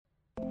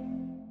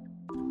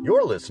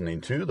You're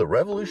listening to the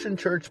Revolution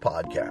Church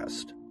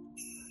podcast.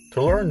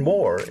 To learn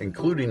more,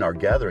 including our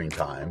gathering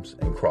times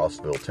in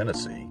Crossville,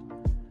 Tennessee,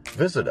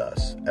 visit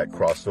us at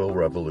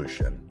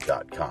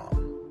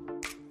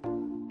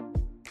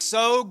crossvillerevolution.com.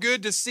 So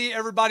good to see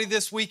everybody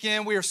this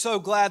weekend. We are so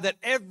glad that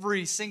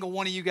every single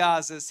one of you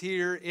guys is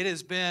here. It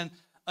has been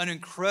an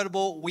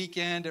incredible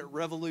weekend at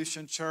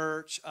Revolution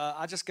Church.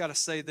 I just got to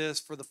say this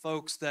for the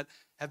folks that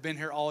have been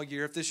here all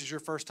year. If this is your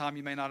first time,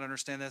 you may not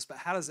understand this, but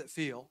how does it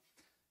feel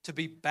to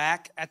be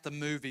back at the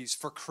movies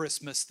for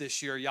Christmas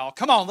this year, y'all?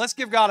 Come on, let's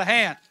give God a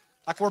hand.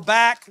 Like we're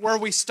back where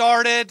we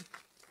started.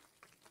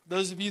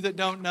 Those of you that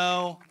don't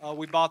know,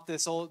 we bought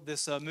this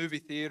movie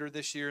theater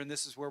this year, and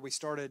this is where we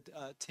started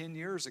 10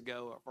 years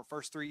ago. Our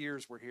first 3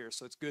 years we're here,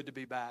 so it's good to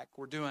be back.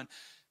 We're doing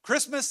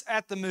Christmas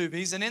at the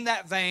movies, and in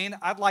that vein,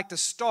 I'd like to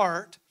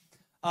start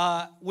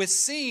with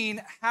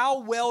seeing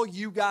how well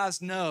you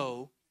guys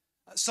know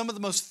some of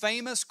the most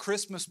famous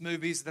Christmas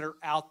movies that are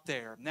out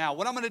there. Now,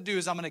 what I'm going to do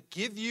is I'm going to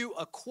give you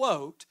a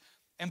quote,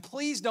 and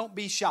please don't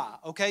be shy,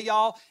 okay,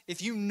 y'all?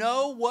 If you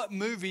know what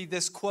movie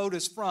this quote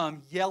is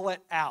from, yell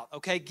it out,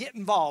 okay? Get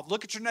involved.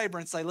 Look at your neighbor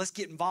and say, let's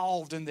get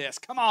involved in this.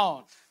 Come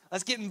on,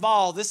 let's get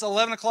involved. This is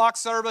 11 o'clock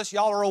service.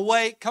 Y'all are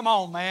awake. Come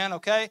on, man,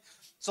 okay?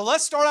 So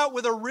let's start out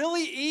with a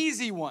really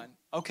easy one,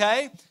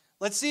 okay?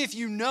 Let's see if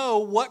you know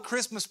what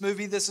Christmas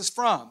movie this is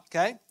from,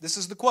 okay? This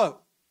is the quote.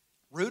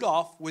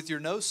 Rudolph, with your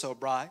nose so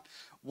bright,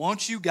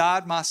 won't you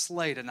guide my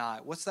sleigh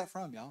tonight? What's that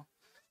from, y'all?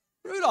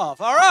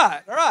 Rudolph. All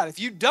right. If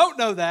you don't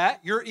know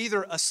that, you're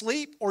either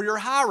asleep or you're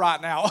high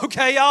right now,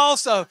 okay, y'all?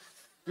 So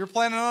you're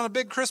planning on a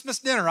big Christmas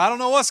dinner. I don't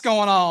know what's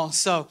going on.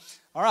 So,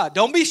 all right,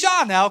 don't be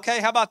shy now,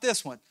 okay? How about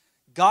this one?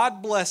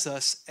 God bless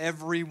us,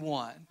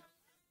 everyone.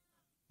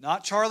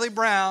 Not Charlie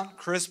Brown,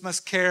 Christmas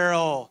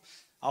Carol.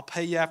 I'll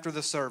pay you after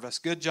the service.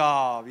 Good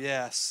job,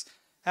 yes.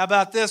 How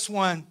about this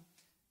one?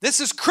 This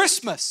is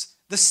Christmas,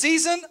 the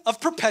season of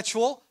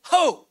perpetual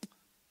hope.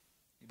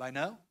 Anybody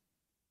know?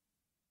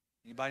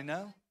 Anybody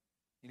know?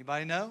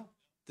 Anybody know?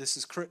 This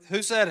is,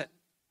 who said it?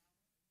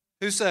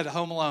 Who said it?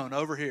 Home Alone,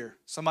 over here.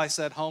 Somebody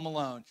said Home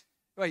Alone.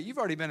 Wait, you've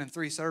already been in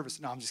 3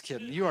 services. No, I'm just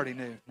kidding. You already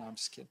knew. No, I'm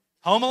just kidding.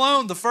 Home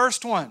Alone, the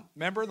first one.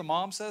 Remember, the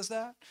mom says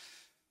that?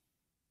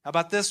 How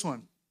about this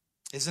one?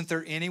 Isn't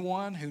there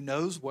anyone who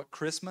knows what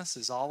Christmas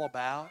is all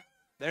about?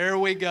 There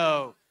we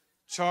go.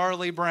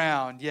 Charlie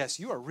Brown. Yes,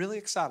 you are really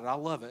excited. I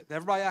love it.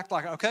 Everybody act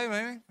like, okay,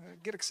 man,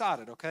 get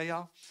excited, okay,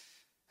 y'all?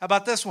 How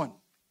about this one?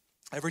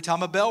 Every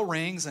time a bell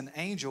rings, an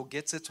angel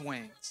gets its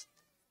wings.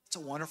 It's a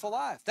Wonderful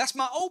Life. That's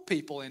my old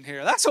people in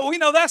here. That's what we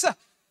know.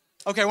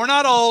 Okay, we're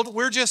not old.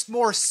 We're just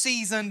more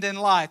seasoned in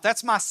life.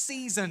 That's my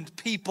seasoned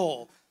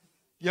people.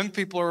 Young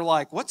people are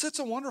like, what's It's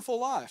a Wonderful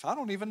Life? I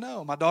don't even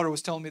know. My daughter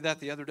was telling me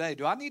that the other day.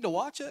 Do I need to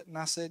watch it? And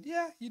I said,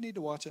 yeah, you need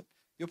to watch it.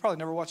 You'll probably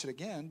never watch it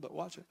again, but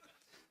watch it.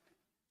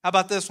 How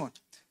about this one?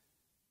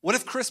 What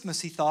if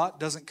Christmas, he thought,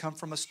 doesn't come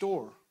from a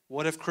store?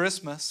 What if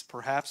Christmas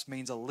perhaps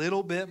means a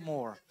little bit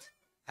more?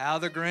 How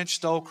the Grinch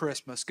Stole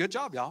Christmas. Good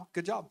job, y'all.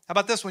 Good job. How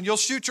about this one? You'll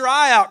shoot your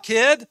eye out,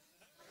 kid.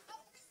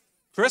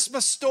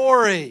 Christmas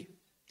Story.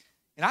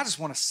 And I just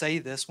want to say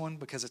this one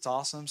because it's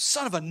awesome.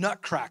 Son of a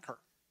Nutcracker.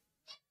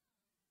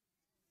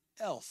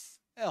 Elf.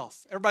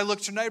 Everybody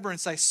look at your neighbor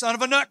and say, son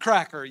of a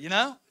nutcracker, you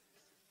know?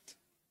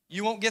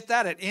 You won't get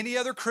that at any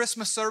other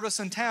Christmas service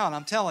in town,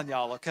 I'm telling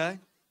y'all, okay?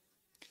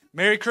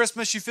 Merry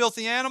Christmas, you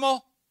filthy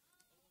animal.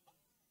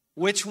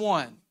 Which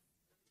one?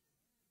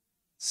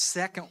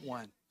 Second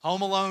one.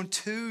 Home Alone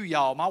 2,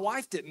 y'all. My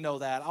wife didn't know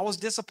that. I was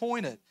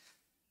disappointed.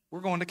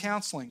 We're going to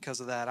counseling because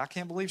of that. I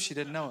can't believe she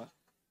didn't know it.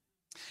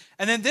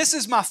 And then this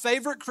is my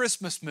favorite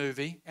Christmas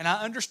movie, and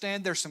I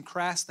understand there's some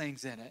crass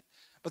things in it,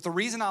 but the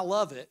reason I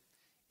love it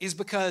is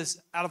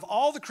because out of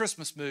all the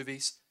Christmas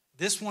movies,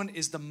 this one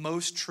is the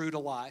most true to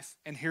life.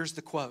 And here's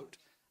the quote.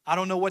 I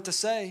don't know what to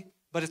say,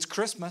 but it's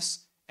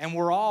Christmas, and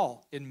we're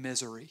all in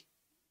misery.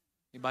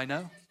 Anybody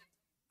know?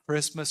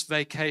 Christmas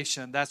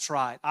Vacation, that's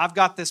right. I've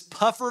got this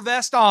puffer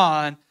vest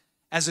on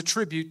as a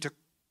tribute to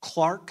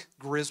Clark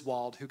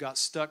Griswold, who got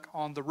stuck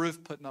on the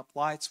roof putting up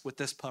lights with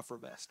this puffer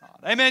vest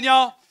on. Amen,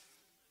 y'all?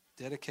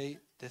 Dedicate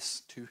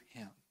this to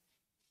him.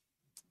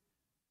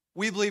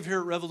 We believe here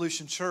at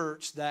Revolution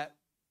Church that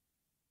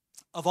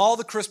of all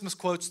the Christmas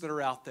quotes that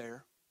are out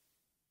there,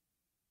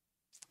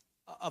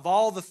 of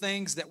all the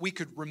things that we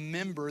could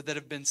remember that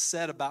have been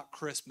said about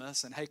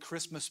Christmas, and hey,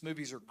 Christmas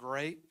movies are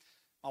great.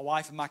 My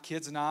wife and my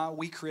kids and I,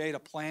 we create a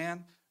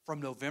plan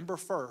from November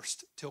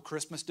 1st till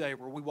Christmas Day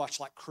where we watch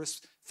like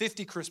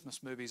 50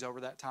 Christmas movies over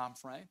that time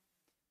frame.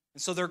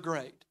 And so they're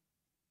great.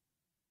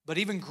 But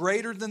even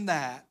greater than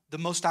that, the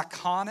most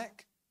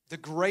iconic, the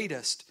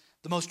greatest,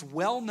 the most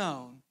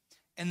well-known,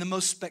 and the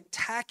most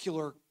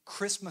spectacular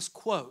Christmas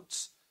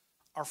quotes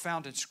are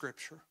found in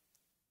Scripture.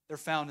 They're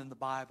found in the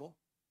Bible.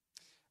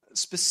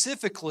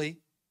 Specifically,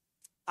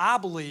 I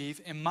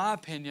believe, in my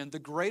opinion, the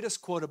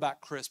greatest quote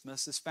about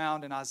Christmas is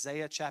found in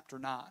Isaiah chapter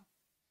 9.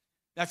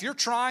 Now, if you're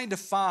trying to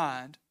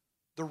find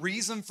the the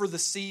reason for the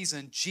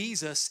season,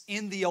 Jesus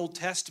in the Old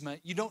Testament,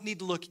 you don't need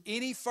to look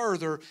any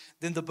further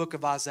than the book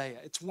of Isaiah.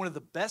 It's one of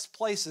the best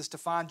places to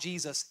find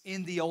Jesus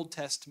in the Old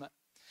Testament.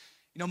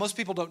 You know, most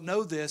people don't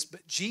know this,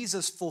 but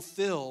Jesus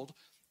fulfilled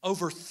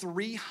over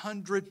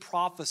 300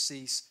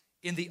 prophecies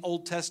in the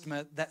Old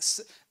Testament.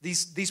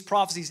 These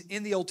prophecies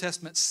in the Old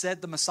Testament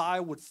said the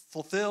Messiah would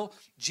fulfill.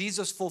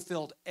 Jesus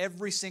fulfilled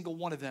every single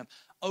one of them,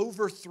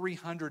 over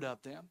 300 of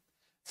them.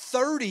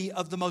 30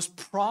 of the most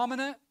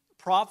prominent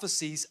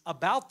prophecies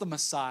about the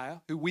Messiah,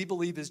 who we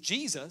believe is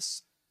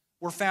Jesus,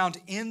 were found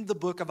in the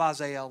book of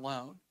Isaiah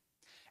alone.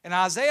 In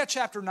Isaiah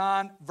chapter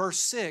 9, verse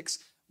 6,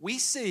 we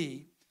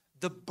see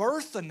the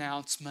birth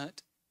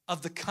announcement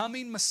of the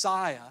coming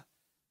Messiah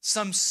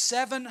some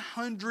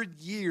 700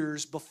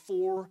 years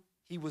before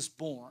he was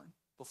born,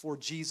 before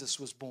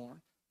Jesus was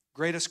born.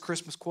 Greatest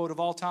Christmas quote of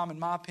all time, in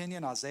my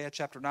opinion, Isaiah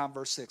chapter 9,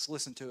 verse 6.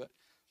 Listen to it.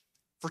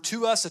 For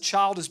to us a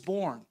child is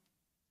born,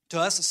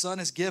 to us a son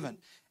is given,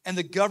 and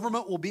the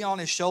government will be on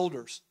his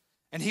shoulders,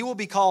 and he will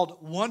be called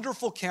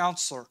Wonderful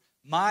Counselor,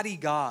 Mighty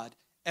God,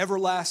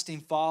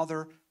 Everlasting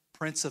Father,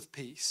 Prince of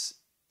Peace.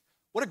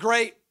 What a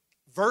great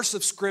verse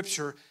of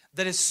Scripture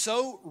that is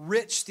so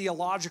rich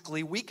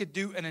theologically, we could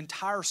do an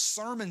entire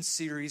sermon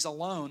series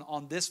alone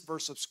on this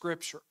verse of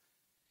Scripture.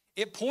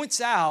 It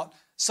points out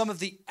some of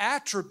the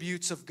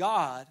attributes of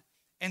God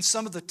and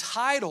some of the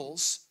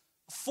titles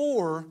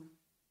for,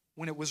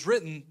 when it was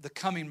written, the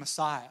coming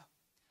Messiah.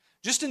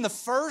 Just in the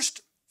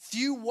first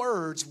few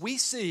words, we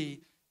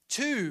see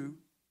two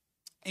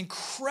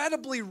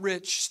incredibly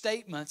rich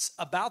statements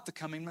about the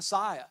coming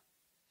Messiah.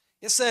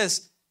 It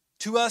says,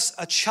 to us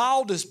a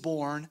child is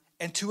born,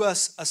 and to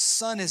us a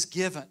son is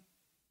given.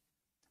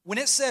 When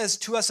it says,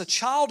 to us a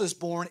child is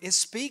born, it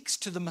speaks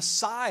to the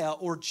Messiah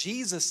or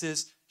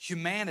Jesus'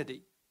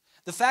 humanity.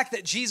 The fact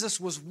that Jesus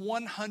was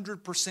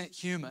 100%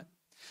 human.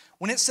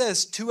 When it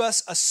says, to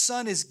us a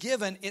son is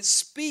given, it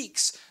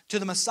speaks to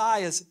the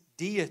Messiah's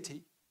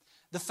deity.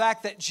 The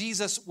fact that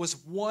Jesus was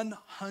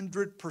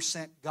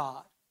 100%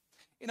 God.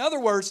 In other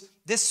words,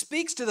 this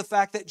speaks to the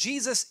fact that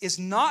Jesus is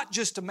not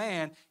just a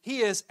man. He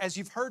is, as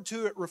you've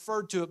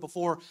referred to it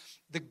before,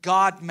 the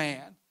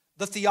God-man.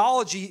 The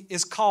theology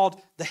is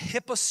called the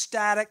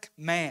hypostatic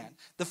man.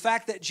 The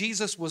fact that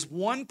Jesus was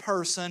one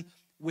person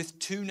with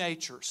two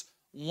natures,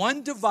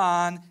 one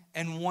divine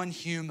and one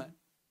human.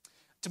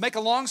 To make a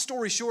long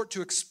story short,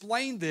 to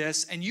explain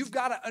this, and you've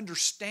got to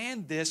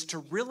understand this to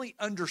really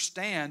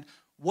understand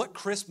what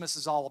Christmas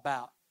is all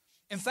about.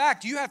 In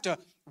fact, you have to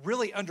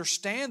really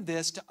understand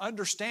this to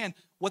understand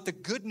what the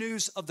good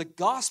news of the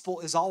gospel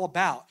is all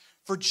about.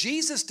 For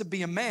Jesus to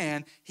be a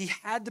man, he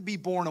had to be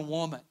born a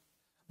woman.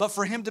 But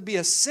for him to be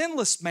a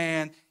sinless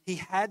man, he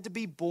had to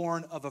be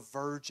born of a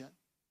virgin.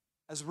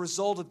 As a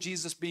result of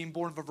Jesus being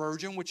born of a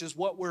virgin, which is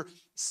what we're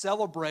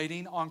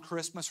celebrating on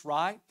Christmas,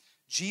 right?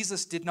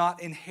 Jesus did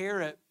not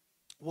inherit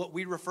what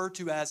we refer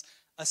to as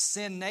a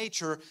sin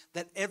nature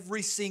that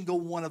every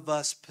single one of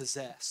us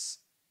possess.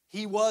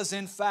 He was,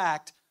 in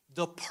fact,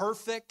 the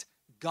perfect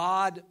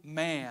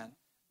God-man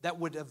that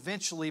would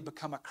eventually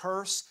become a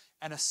curse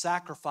and a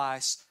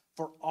sacrifice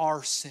for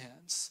our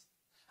sins.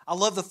 I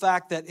love the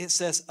fact that it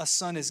says a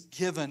son is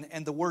given,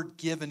 and the word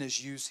given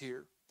is used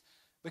here.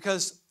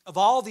 Because of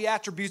all the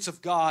attributes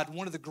of God,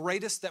 one of the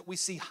greatest that we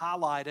see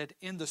highlighted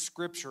in the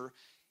Scripture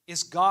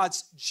is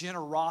God's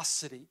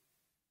generosity.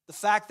 The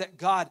fact that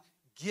God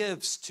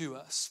gives to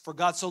us. For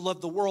God so loved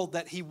the world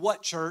that he,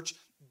 what, church?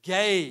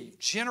 Gave.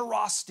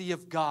 Generosity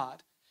of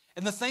God.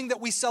 And the thing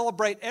that we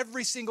celebrate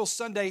every single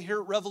Sunday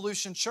here at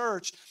Revolution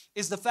Church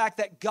is the fact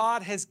that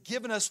God has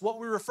given us what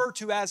we refer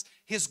to as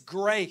his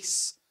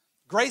grace.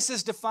 Grace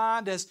is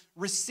defined as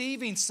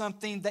receiving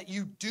something that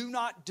you do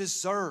not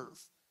deserve.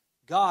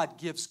 God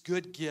gives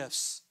good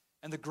gifts.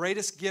 And the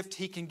greatest gift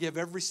he can give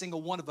every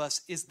single one of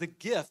us is the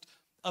gift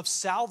of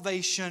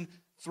salvation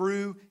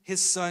through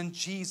his son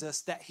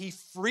Jesus that he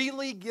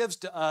freely gives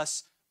to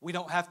us. We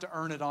don't have to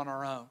earn it on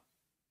our own.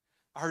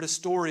 I heard a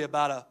story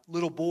about a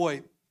little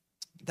boy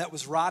that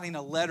was writing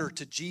a letter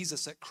to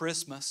Jesus at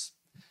Christmas.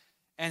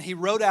 And he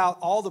wrote out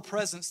all the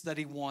presents that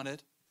he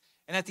wanted.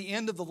 And at the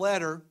end of the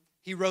letter,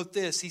 he wrote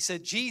this. He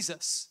said,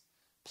 Jesus,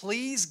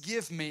 please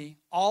give me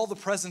all the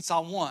presents I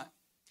want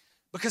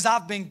because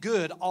I've been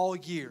good all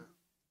year.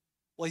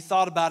 Well, he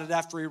thought about it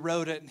after he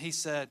wrote it and he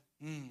said,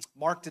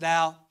 marked it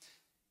out.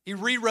 He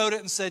rewrote it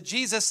and said,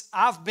 Jesus,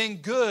 I've been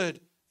good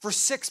for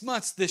 6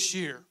 months this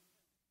year.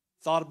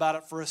 Thought about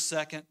it for a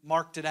second,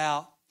 marked it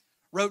out.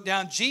 Wrote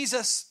down,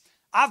 Jesus,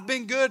 I've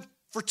been good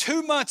for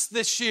 2 months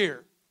this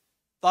year.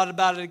 Thought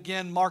about it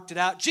again, marked it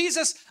out.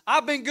 Jesus,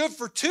 I've been good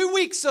for 2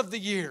 weeks of the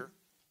year.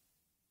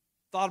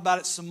 Thought about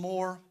it some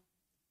more.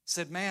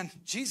 Said, man,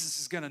 Jesus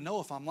is going to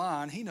know if I'm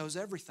lying. He knows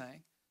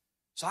everything.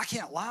 So I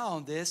can't lie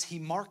on this. He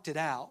marked it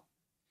out.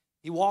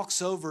 He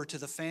walks over to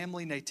the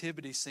family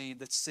nativity scene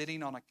that's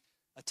sitting on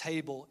a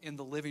table in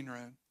the living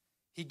room.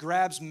 He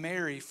grabs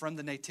Mary from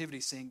the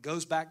nativity scene,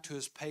 goes back to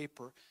his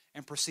paper,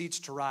 and proceeds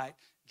to write,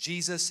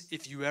 Jesus,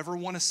 if you ever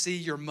want to see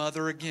your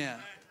mother again.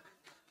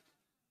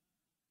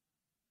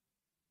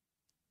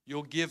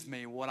 you'll give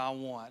me what I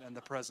want and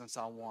the presence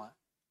I want.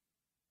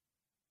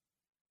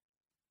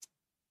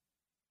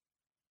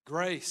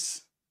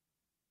 Grace,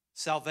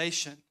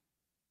 salvation,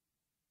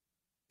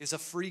 is a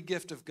free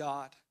gift of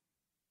God.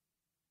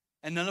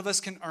 And none of us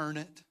can earn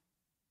it.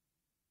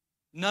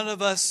 None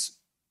of us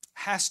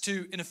has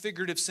to, in a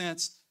figurative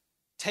sense,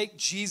 take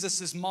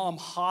Jesus' mom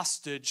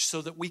hostage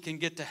so that we can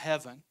get to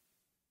heaven.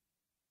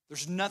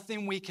 There's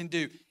nothing we can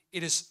do.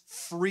 It is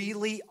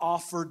freely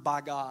offered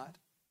by God.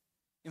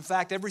 In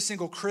fact, every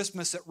single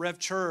Christmas at Rev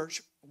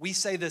Church, we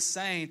say this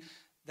saying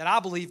that I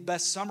believe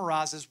best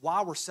summarizes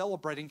why we're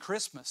celebrating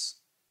Christmas.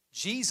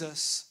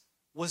 Jesus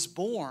was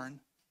born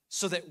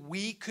so that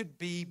we could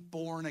be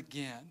born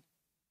again.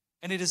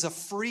 And it is a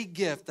free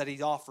gift that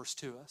He offers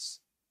to us.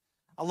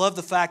 I love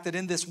the fact that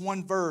in this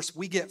one verse,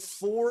 we get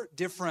 4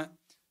 different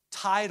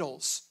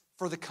titles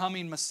for the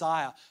coming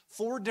Messiah.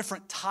 4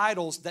 different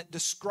titles that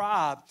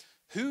describe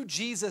who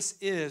Jesus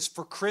is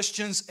for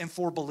Christians and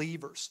for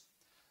believers.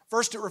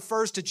 First, it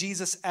refers to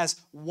Jesus as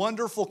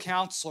Wonderful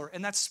Counselor,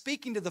 and that's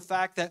speaking to the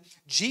fact that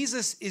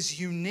Jesus is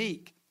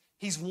unique.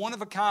 He's one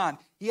of a kind.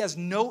 He has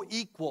no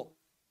equal.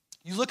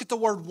 You look at the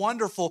word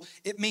wonderful,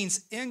 it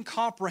means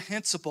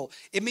incomprehensible.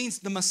 It means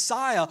the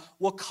Messiah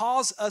will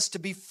cause us to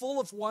be full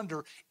of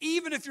wonder.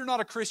 Even if you're not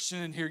a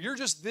Christian in here, you're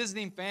just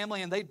visiting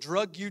family and they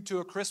drug you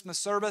to a Christmas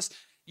service,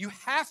 you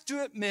have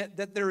to admit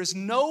that there is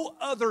no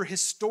other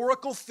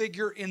historical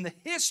figure in the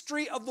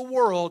history of the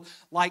world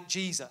like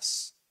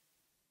Jesus.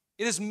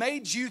 It has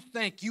made you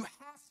think you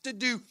have to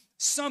do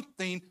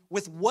something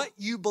with what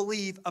you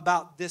believe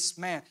about this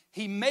man.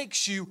 He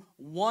makes you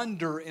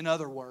wonder, in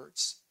other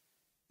words.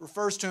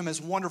 Refers to Him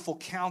as Wonderful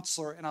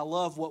Counselor, and I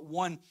love what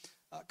one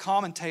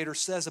commentator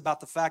says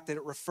about the fact that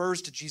it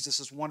refers to Jesus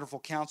as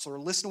Wonderful Counselor.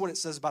 Listen to what it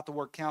says about the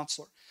word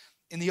counselor.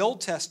 In the Old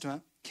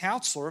Testament,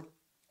 counselor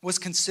was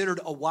considered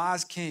a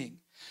wise king.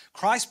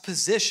 Christ's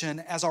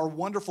position as our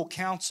wonderful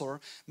counselor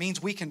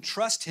means we can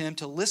trust Him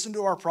to listen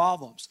to our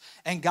problems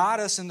and guide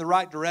us in the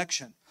right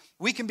direction.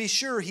 We can be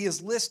sure He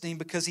is listening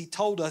because He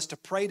told us to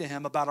pray to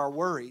Him about our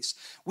worries.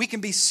 We can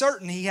be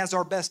certain He has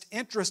our best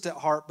interest at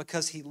heart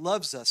because He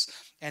loves us.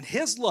 And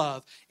His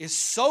love is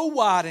so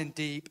wide and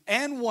deep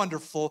and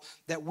wonderful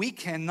that we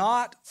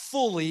cannot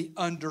fully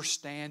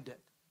understand it.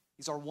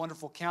 He's our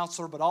wonderful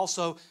counselor, but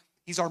also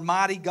He's our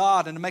mighty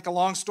God. And to make a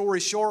long story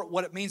short,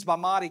 what it means by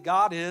mighty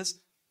God is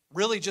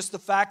really just the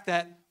fact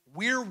that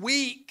we're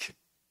weak,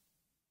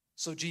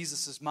 so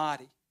Jesus is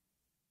mighty.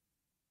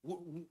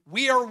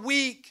 We are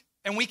weak,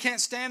 and we can't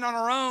stand on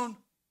our own,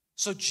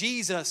 so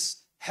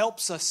Jesus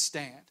helps us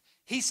stand.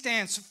 He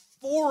stands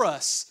for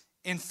us,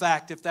 in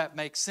fact, if that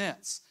makes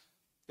sense.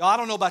 Now, I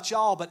don't know about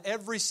y'all, but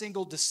every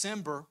single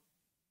December,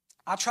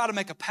 I try to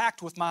make a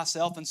pact with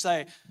myself and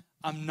say,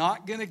 I'm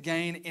not going to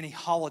gain any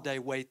holiday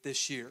weight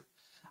this year.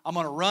 I'm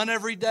going to run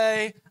every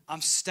day.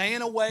 I'm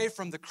staying away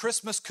from the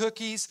Christmas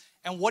cookies.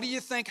 And what do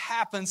you think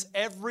happens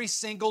every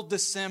single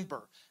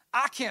December?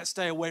 I can't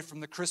stay away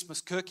from the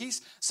Christmas cookies.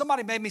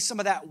 Somebody made me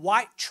some of that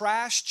white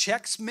trash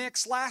Chex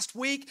Mix last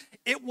week.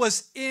 It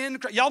was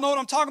incredible. Y'all know what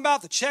I'm talking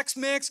about? The Chex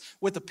Mix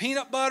with the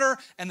peanut butter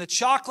and the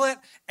chocolate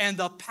and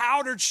the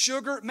powdered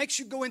sugar. It makes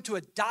you go into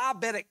a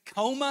diabetic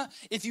coma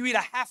if you eat a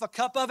half a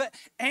cup of it,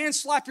 and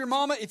slap your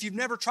mama if you've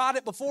never tried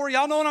it before.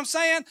 Y'all know what I'm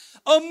saying?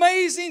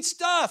 Amazing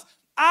stuff.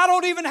 I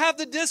don't even have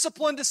the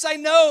discipline to say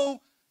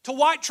no to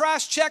white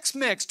trash Chex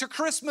Mix, to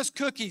Christmas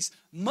cookies,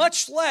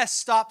 much less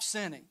stop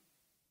sinning.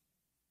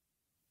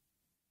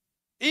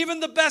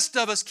 Even the best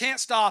of us can't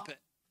stop it.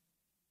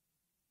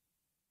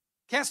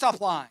 Can't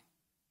stop lying.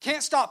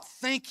 Can't stop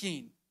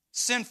thinking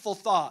sinful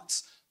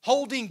thoughts,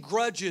 holding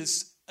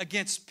grudges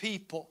against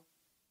people,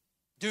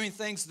 doing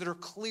things that are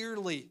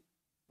clearly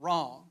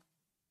wrong.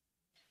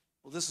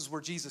 Well, this is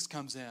where Jesus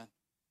comes in.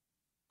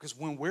 Because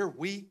when we're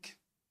weak,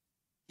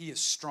 He is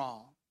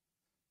strong.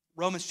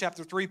 Romans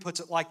chapter 3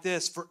 puts it like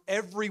this: for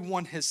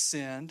everyone has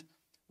sinned.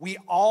 We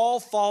all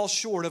fall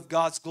short of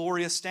God's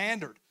glorious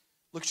standard.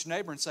 Look at your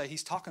neighbor and say,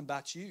 He's talking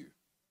about you.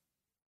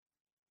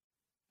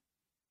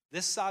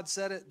 This side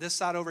said it. This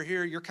side over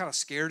here, you're kind of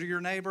scared of your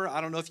neighbor. I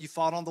don't know if you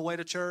fought on the way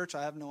to church.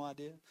 I have no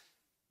idea.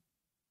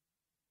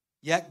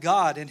 Yet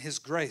God, in His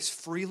grace,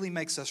 freely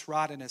makes us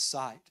right in His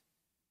sight.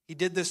 He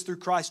did this through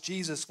Christ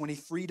Jesus when He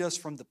freed us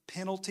from the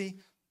penalty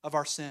of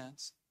our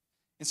sins.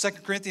 In 2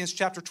 Corinthians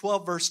chapter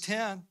 12, verse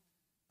 10,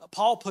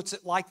 Paul puts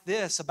it like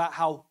this about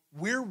how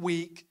we're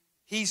weak,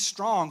 He's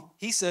strong.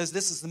 He says,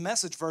 this is the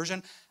Message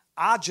version,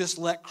 I just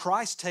let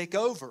Christ take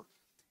over.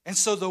 And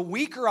so the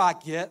weaker I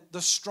get,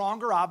 the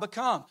stronger I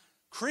become.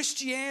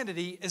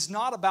 Christianity is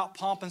not about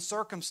pomp and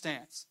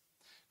circumstance.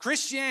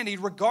 Christianity,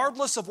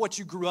 regardless of what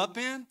you grew up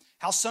in,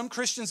 how some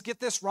Christians get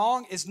this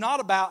wrong, is not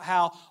about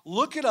how,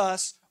 look at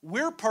us,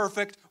 we're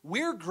perfect,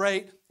 we're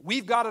great,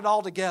 we've got it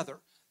all together.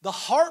 The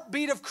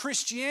heartbeat of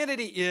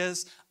Christianity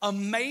is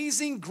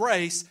amazing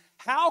grace.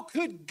 How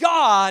could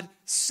God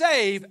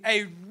save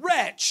a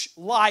wretch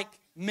like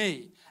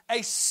me?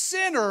 A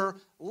sinner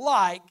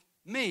like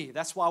me.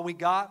 That's why we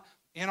got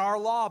in our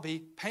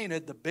lobby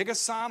painted the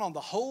biggest sign on the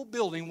whole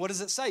building. What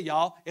does it say,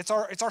 y'all? It's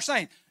our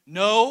saying.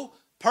 No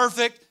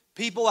perfect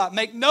people out.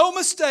 Make no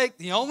mistake,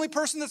 the only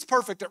person that's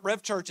perfect at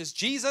Rev Church is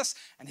Jesus,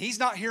 and he's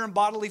not here in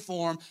bodily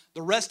form.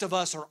 The rest of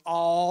us are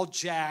all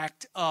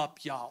jacked up,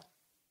 y'all.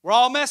 We're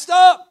all messed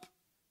up.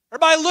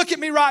 Everybody look at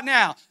me right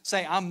now.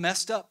 Say, I'm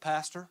messed up,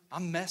 Pastor.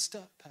 I'm messed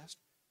up, Pastor.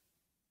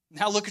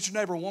 Now look at your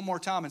neighbor one more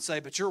time and say,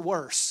 but you're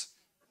worse.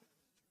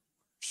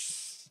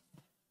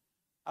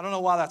 I don't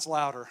know why that's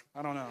louder.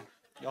 I don't know.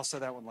 Y'all say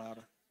that one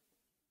louder.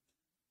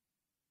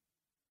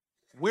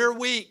 We're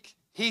weak.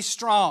 He's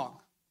strong.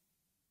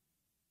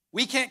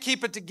 We can't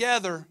keep it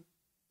together.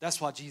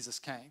 That's why Jesus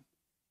came.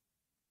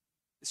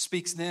 It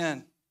speaks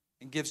then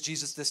and gives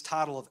Jesus this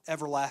title of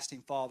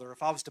Everlasting Father.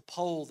 If I was to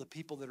poll the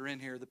people that are in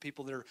here, the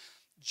people that are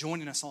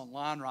joining us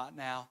online right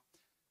now,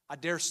 I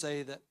dare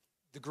say that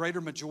the greater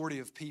majority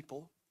of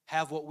people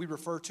have what we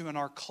refer to in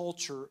our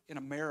culture in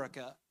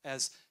America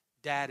as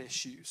dad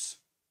issues.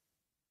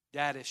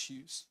 Dad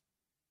issues.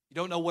 You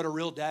don't know what a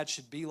real dad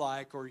should be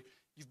like, or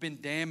you've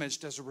been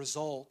damaged as a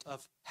result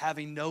of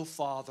having no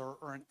father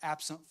or an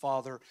absent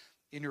father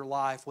in your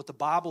life. What the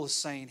Bible is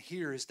saying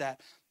here is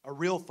that a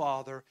real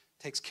father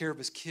takes care of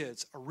his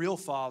kids. A real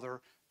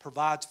father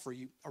provides for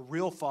you. A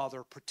real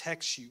father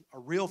protects you. A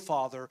real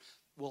father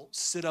will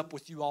sit up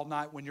with you all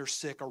night when you're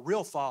sick. A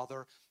real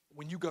father,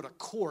 when you go to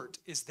court,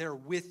 is there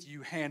with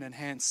you hand in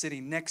hand,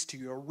 sitting next to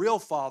you. A real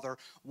father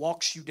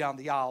walks you down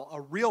the aisle. A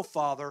real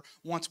father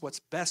wants what's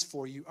best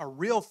for you. A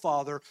real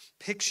father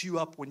picks you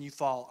up when you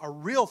fall. A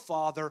real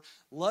father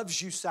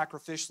loves you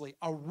sacrificially.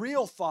 A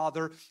real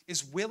father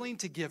is willing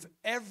to give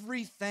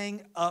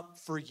everything up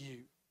for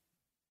you.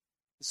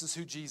 This is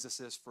who Jesus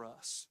is for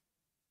us.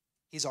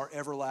 He's our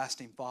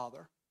everlasting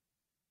Father.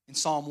 In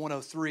Psalm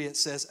 103, it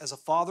says, as a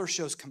father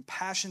shows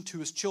compassion to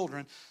his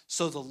children,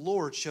 so the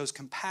Lord shows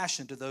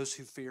compassion to those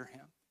who fear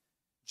him.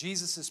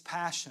 Jesus'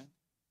 passion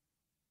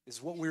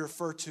is what we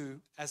refer to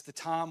as the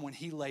time when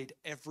he laid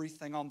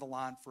everything on the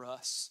line for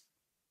us.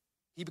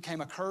 He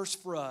became a curse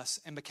for us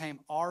and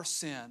became our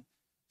sin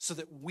so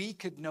that we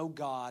could know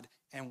God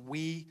and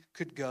we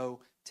could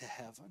go to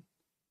heaven.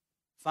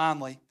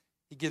 Finally,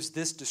 he gives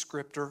this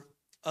descriptor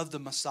of the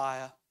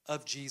Messiah,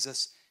 of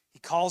Jesus. He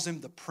calls him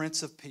the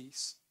Prince of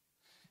Peace.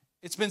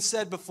 It's been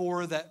said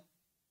before that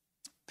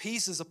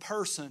peace is a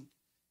person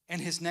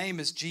and his name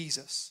is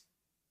Jesus,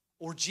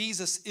 or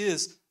Jesus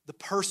is the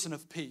person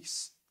of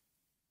peace.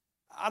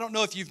 I don't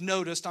know if you've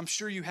noticed, I'm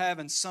sure you have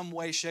in some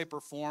way, shape, or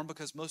form,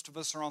 because most of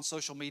us are on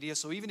social media,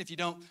 so even if you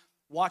don't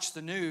watch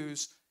the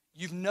news,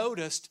 you've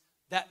noticed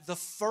that the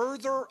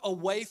further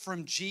away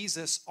from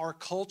Jesus our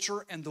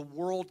culture and the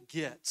world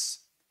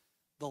gets,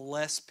 the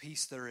less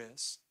peace there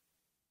is.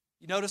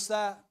 You notice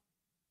that?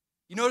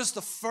 You notice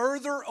the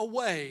further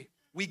away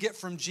we get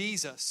from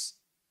Jesus,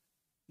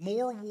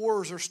 more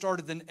wars are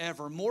started than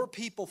ever. More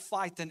people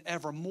fight than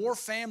ever. More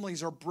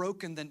families are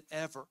broken than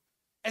ever.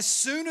 As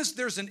soon as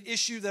there's an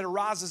issue that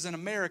arises in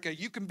America,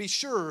 you can be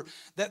sure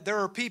that there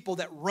are people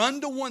that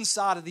run to one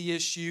side of the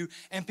issue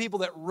and people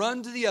that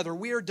run to the other.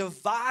 We are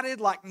divided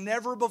like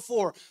never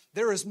before.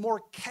 There is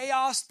more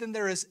chaos than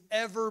there has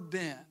ever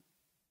been.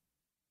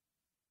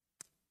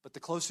 But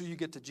the closer you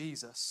get to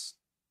Jesus,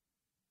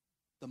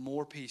 the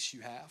more peace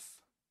you have.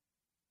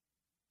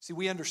 See,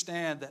 we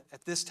understand that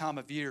at this time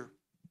of year,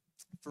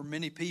 for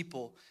many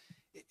people,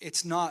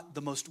 it's not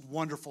the most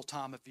wonderful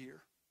time of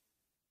year.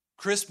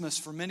 Christmas,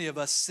 for many of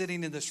us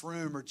sitting in this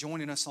room or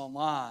joining us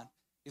online,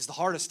 is the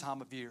hardest time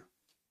of year.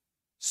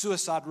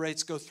 Suicide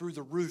rates go through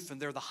the roof,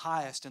 and they're the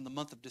highest in the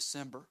month of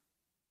December.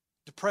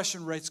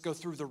 Depression rates go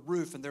through the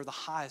roof, and they're the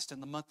highest in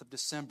the month of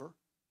December.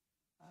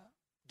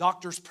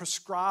 Doctors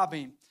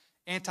prescribing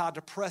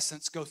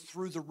antidepressants go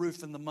through the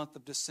roof in the month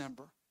of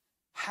December.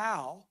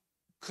 How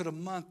could a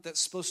month that's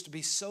supposed to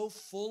be so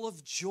full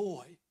of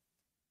joy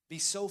be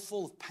so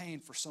full of pain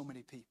for so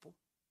many people?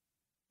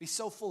 Be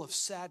so full of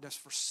sadness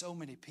for so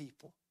many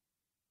people?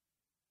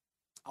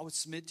 I would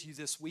submit to you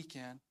this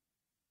weekend,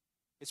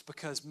 it's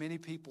because many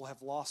people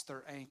have lost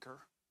their anchor.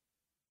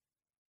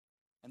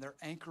 And their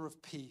anchor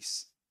of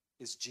peace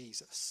is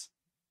Jesus.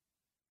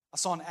 I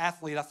saw an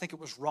athlete, I think it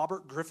was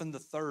Robert Griffin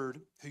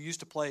III, who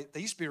used to play,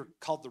 they used to be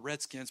called the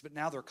Redskins, but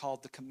now they're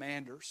called the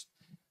Commanders.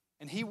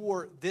 And he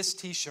wore this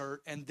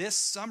t-shirt, and this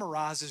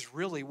summarizes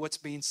really what's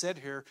being said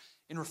here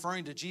in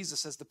referring to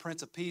Jesus as the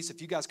Prince of Peace.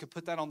 If you guys could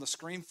put that on the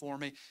screen for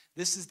me,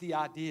 this is the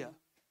idea.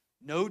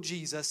 No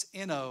Jesus,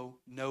 N-O,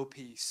 no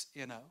peace,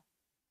 N-O.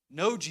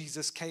 No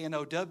Jesus,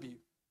 K-N-O-W,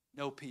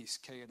 no peace,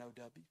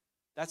 K-N-O-W.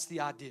 That's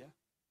the idea.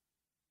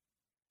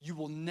 You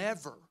will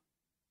never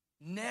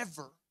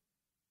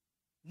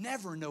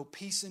know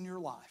peace in your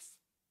life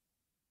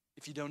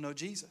if you don't know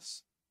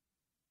Jesus.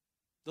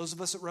 Those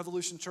of us at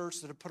Revolution Church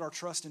that have put our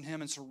trust in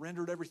him and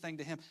surrendered everything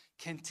to him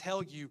can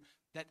tell you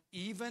that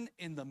even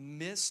in the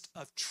midst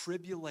of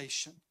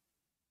tribulation,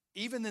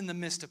 even in the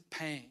midst of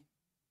pain,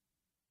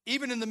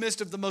 even in the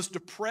midst of the most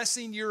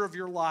depressing year of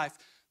your life,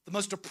 the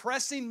most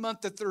depressing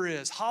month that there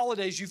is,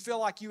 holidays, you feel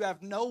like you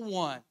have no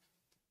one,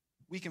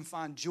 we can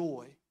find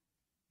joy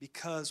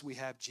because we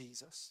have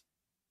Jesus.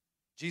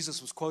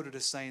 Jesus was quoted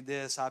as saying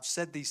this, I've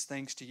said these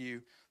things to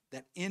you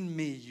that in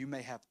me you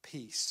may have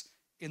peace.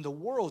 In the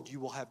world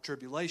you will have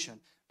tribulation,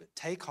 but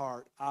take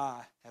heart,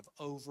 I have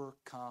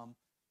overcome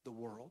the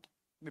world.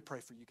 Let me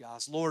pray for you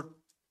guys. Lord,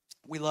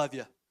 we love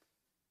you.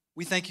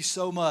 We thank you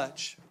so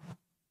much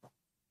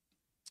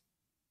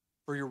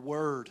for your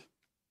word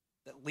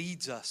that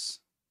leads us,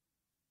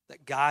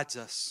 that guides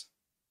us.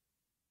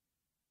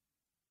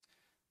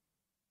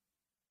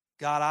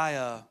 God,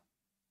 I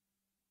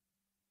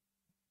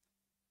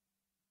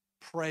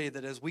pray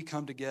that as we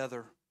come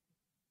together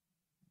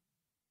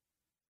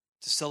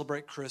to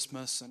celebrate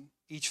Christmas, and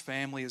each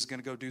family is going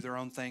to go do their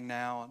own thing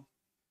now, and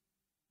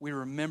we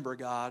remember,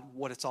 God,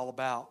 what it's all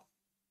about.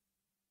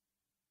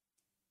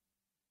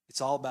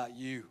 It's all about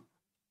you.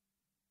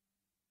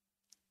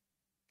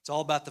 It's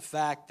all about the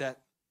fact that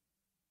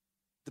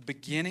the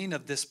beginning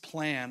of this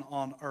plan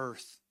on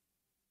earth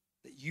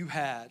that you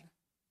had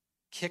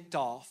kicked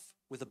off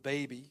with a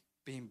baby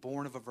being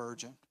born of a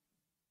virgin,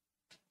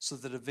 so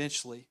that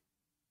eventually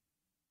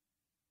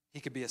he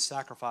could be a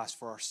sacrifice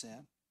for our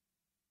sin.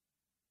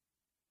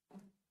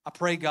 I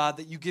pray, God,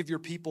 that you give your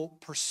people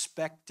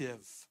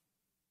perspective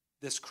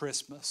this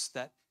Christmas,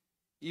 that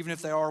even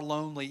if they are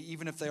lonely,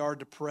 even if they are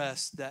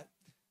depressed, that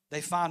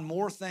they find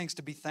more things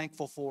to be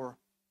thankful for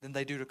than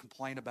they do to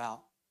complain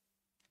about.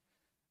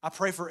 I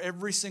pray for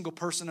every single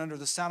person under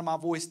the sound of my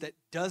voice that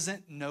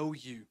doesn't know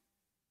you.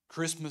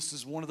 Christmas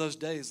is one of those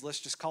days, let's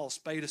just call a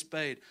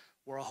spade,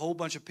 where a whole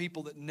bunch of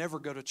people that never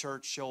go to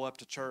church show up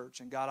to church.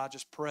 And God, I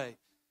just pray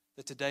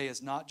that today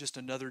is not just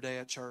another day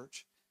at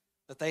church,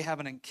 that they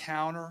have an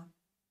encounter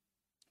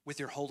with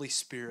your Holy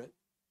Spirit,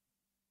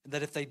 and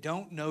that if they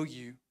don't know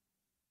you,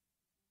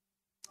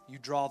 you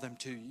draw them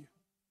to you.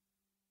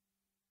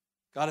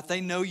 God, if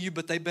they know you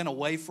but they've been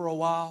away for a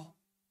while,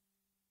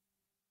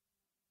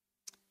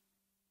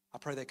 I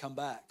pray they come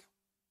back.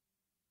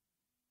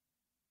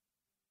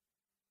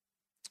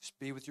 Just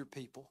be with your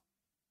people.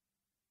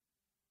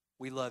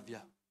 We love you.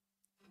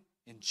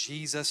 In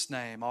Jesus'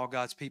 name, all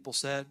God's people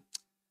said,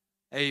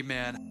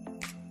 amen.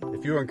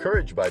 If you're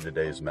encouraged by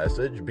today's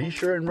message, be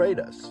sure and rate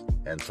us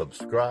and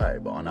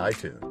subscribe on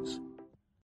iTunes.